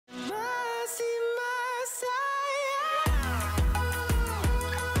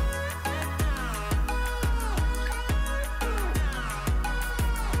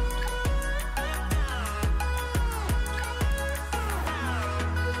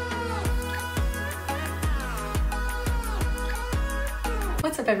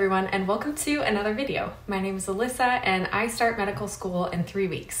What's up everyone, and welcome to another video. My name is Alyssa and I start medical school in 3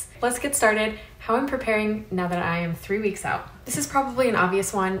 weeks. Let's get started how I'm preparing now that I am 3 weeks out. This is probably an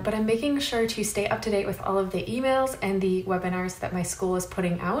obvious one, but I'm making sure to stay up to date with all of the emails and the webinars that my school is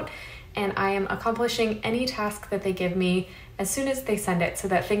putting out, and I am accomplishing any task that they give me as soon as they send it so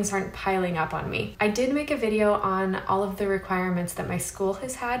that things aren't piling up on me. I did make a video on all of the requirements that my school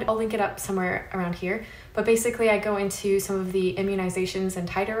has had. I'll link it up somewhere around here, but basically I go into some of the immunizations and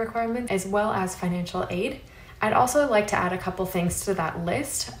titer requirements as well as financial aid. I'd also like to add a couple things to that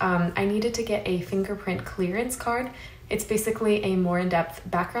list. I needed to get a fingerprint clearance card. It's basically a more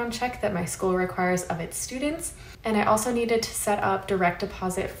in-depth background check that my school requires of its students. And I also needed to set up direct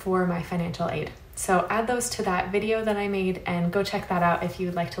deposit for my financial aid. So add those to that video that I made and go check that out if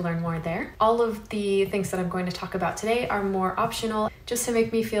you'd like to learn more there. All of the things that I'm going to talk about today are more optional, just to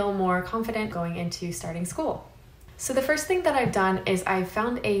make me feel more confident going into starting school. So the first thing that I've done is I've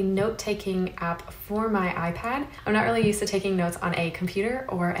found a note-taking app for my iPad. I'm not really used to taking notes on a computer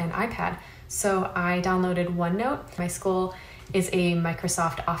or an iPad, so I downloaded OneNote. My school is a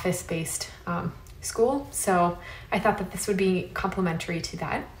Microsoft Office-based school, so I thought that this would be complementary to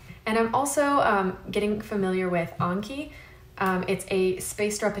that. And I'm also getting familiar with Anki. It's a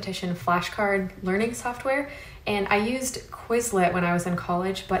spaced repetition flashcard learning software, and I used Quizlet when I was in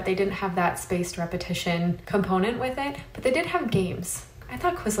college, but they didn't have that spaced repetition component with it, but they did have games. I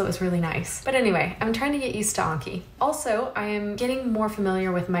thought Quizlet was really nice. But anyway, I'm trying to get used to Anki. Also, I am getting more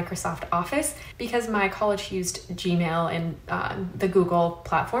familiar with Microsoft Office because my college used Gmail and the Google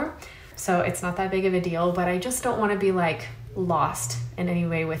platform, so it's not that big of a deal, but I just don't want to be like lost in any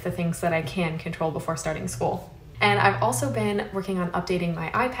way with the things that I can control before starting school. And I've also been working on updating my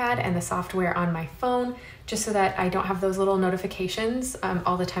iPad and the software on my phone just so that I don't have those little notifications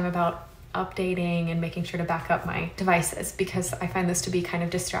all the time about updating and making sure to back up my devices, because I find this to be kind of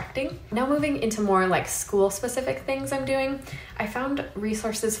distracting. Now moving into more like school specific things I'm doing, I found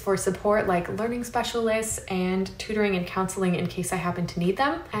resources for support like learning specialists and tutoring and counseling in case I happen to need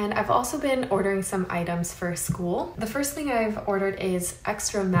them. And I've also been ordering some items for school. The first thing I've ordered is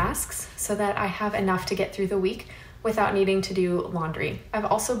extra masks so that I have enough to get through the week without needing to do laundry. I've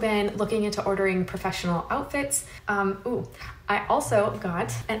also been looking into ordering professional outfits. I also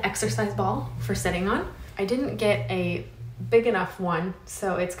got an exercise ball for sitting on. I didn't get a big enough one,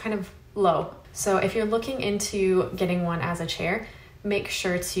 so it's kind of low. So if you're looking into getting one as a chair, make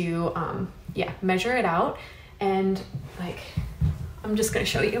sure to measure it out. And I'm just gonna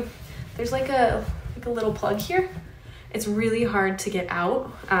show you. There's like a little plug here. It's really hard to get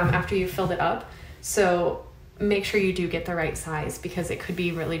out after you've filled it up. So make sure you do get the right size because it could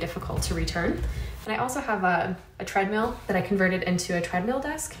be really difficult to return. And I also have a treadmill that I converted into a treadmill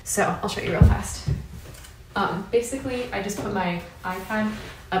desk. So I'll show you real fast. Basically, I just put my iPad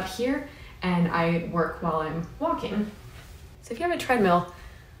up here and I work while I'm walking. So if you have a treadmill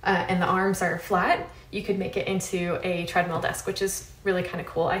and the arms are flat, you could make it into a treadmill desk, which is really kind of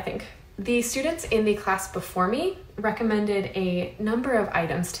cool, I think. The students in the class before me recommended a number of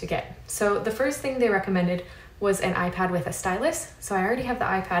items to get. So the first thing they recommended was an iPad with a stylus. So I already have the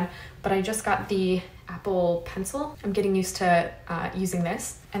iPad, but I just got the Apple Pencil. I'm getting used to using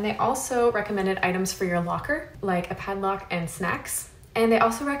this. And they also recommended items for your locker, like a padlock and snacks. And they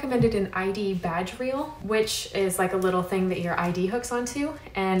also recommended an ID badge reel, which is like a little thing that your ID hooks onto,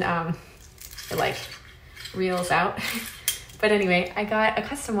 and it like reels out. But anyway, I got a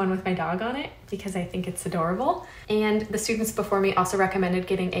custom one with my dog on it because I think it's adorable. And the students before me also recommended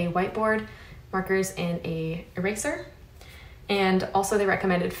getting a whiteboard, markers, and a eraser. And also they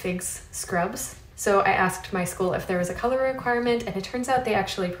recommended Figs scrubs. So I asked my school if there was a color requirement, and it turns out they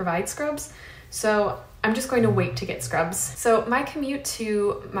actually provide scrubs. So I'm just going to wait to get scrubs. So my commute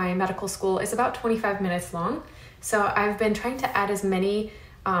to my medical school is about 25 minutes long. So I've been trying to add as many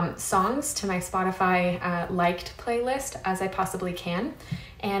songs to my Spotify liked playlist as I possibly can.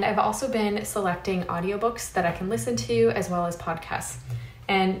 And I've also been selecting audiobooks that I can listen to as well as podcasts.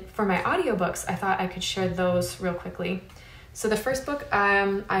 And for my audiobooks, I thought I could share those real quickly. So the first book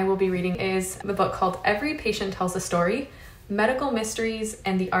I will be reading is the book called Every Patient Tells a Story: Medical Mysteries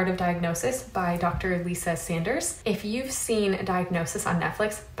and the Art of Diagnosis by Dr. Lisa Sanders. If you've seen Diagnosis on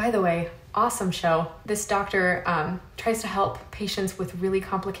Netflix, by the way, awesome show. This doctor tries to help patients with really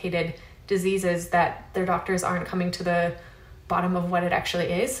complicated diseases that their doctors aren't coming to the bottom of what it actually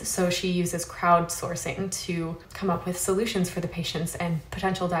is. So she uses crowdsourcing to come up with solutions for the patients and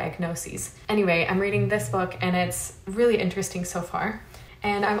potential diagnoses. Anyway, I'm reading this book and it's really interesting so far.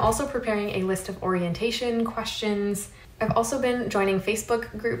 And I'm also preparing a list of orientation questions, I've also been joining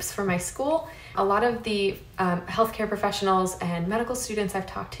Facebook groups for my school. A lot of the healthcare professionals and medical students I've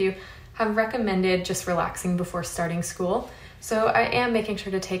talked to have recommended just relaxing before starting school. So I am making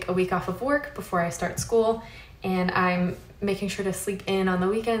sure to take a week off of work before I start school, and I'm making sure to sleep in on the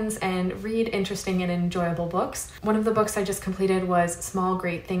weekends and read interesting and enjoyable books. One of the books I just completed was Small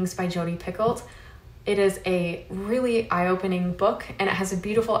Great Things by Jodi Picoult. It is a really eye-opening book, and it has a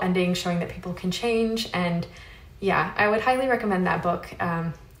beautiful ending showing that people can change. And yeah, I would highly recommend that book.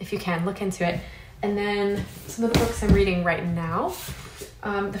 If you can, look into it. And then some of the books I'm reading right now.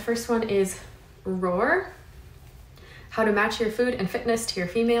 The first one is Roar: How to Match Your Food and Fitness to Your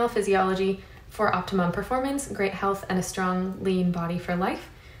Female Physiology for Optimum Performance, Great Health, and a Strong, Lean Body for Life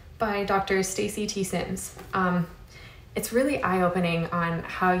by Dr. Stacy T. Sims. It's really eye-opening on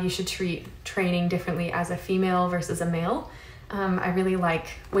how you should treat training differently as a female versus a male. I really like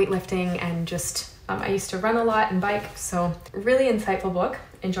weightlifting and just, I used to run a lot and bike, so really insightful book,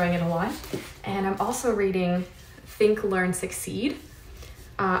 enjoying it a lot. And I'm also reading Think, Learn, Succeed,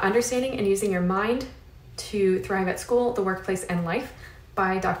 Understanding and Using Your Mind to Thrive at School, the Workplace, and Life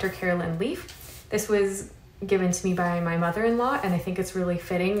by Dr. Carolyn Leaf. This was given to me by my mother-in-law, and I think it's really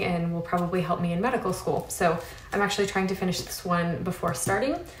fitting and will probably help me in medical school. So I'm actually trying to finish this one before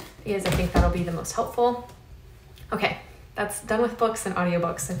starting because I think that'll be the most helpful. Okay, that's done with books and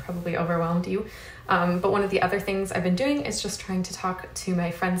audiobooks. I probably overwhelmed you. But one of the other things I've been doing is just trying to talk to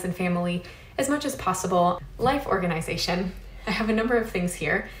my friends and family as much as possible. Life organization. I have a number of things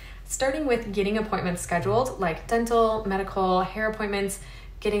here, starting with getting appointments scheduled, like dental, medical, hair appointments,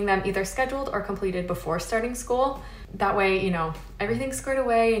 getting them either scheduled or completed before starting school. That way, everything's squared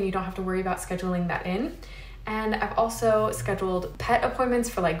away and you don't have to worry about scheduling that in. And I've also scheduled pet appointments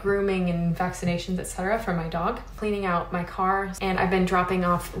for like grooming and vaccinations, etc. for my dog, cleaning out my car, and I've been dropping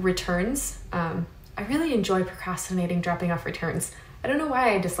off returns. I really enjoy procrastinating dropping off returns. I don't know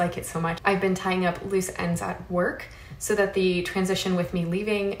why I dislike it so much. I've been tying up loose ends at work so that the transition with me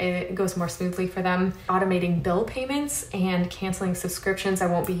leaving, it goes more smoothly for them. Automating bill payments and canceling subscriptions I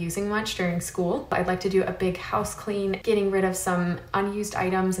won't be using much during school. I'd like to do a big house clean, getting rid of some unused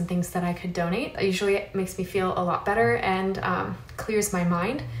items and things that I could donate. Usually it makes me feel a lot better and clears my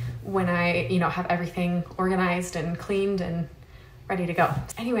mind when I, have everything organized and cleaned and ready to go.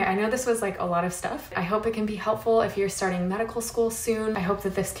 Anyway, I know this was like a lot of stuff. I hope it can be helpful if you're starting medical school soon. I hope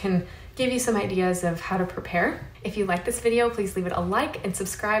that this can give you some ideas of how to prepare. If you like this video, please leave it a like and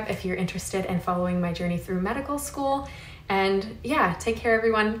subscribe if you're interested in following my journey through medical school. And yeah, take care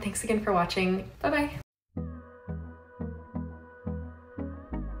everyone. Thanks again for watching. Bye-bye.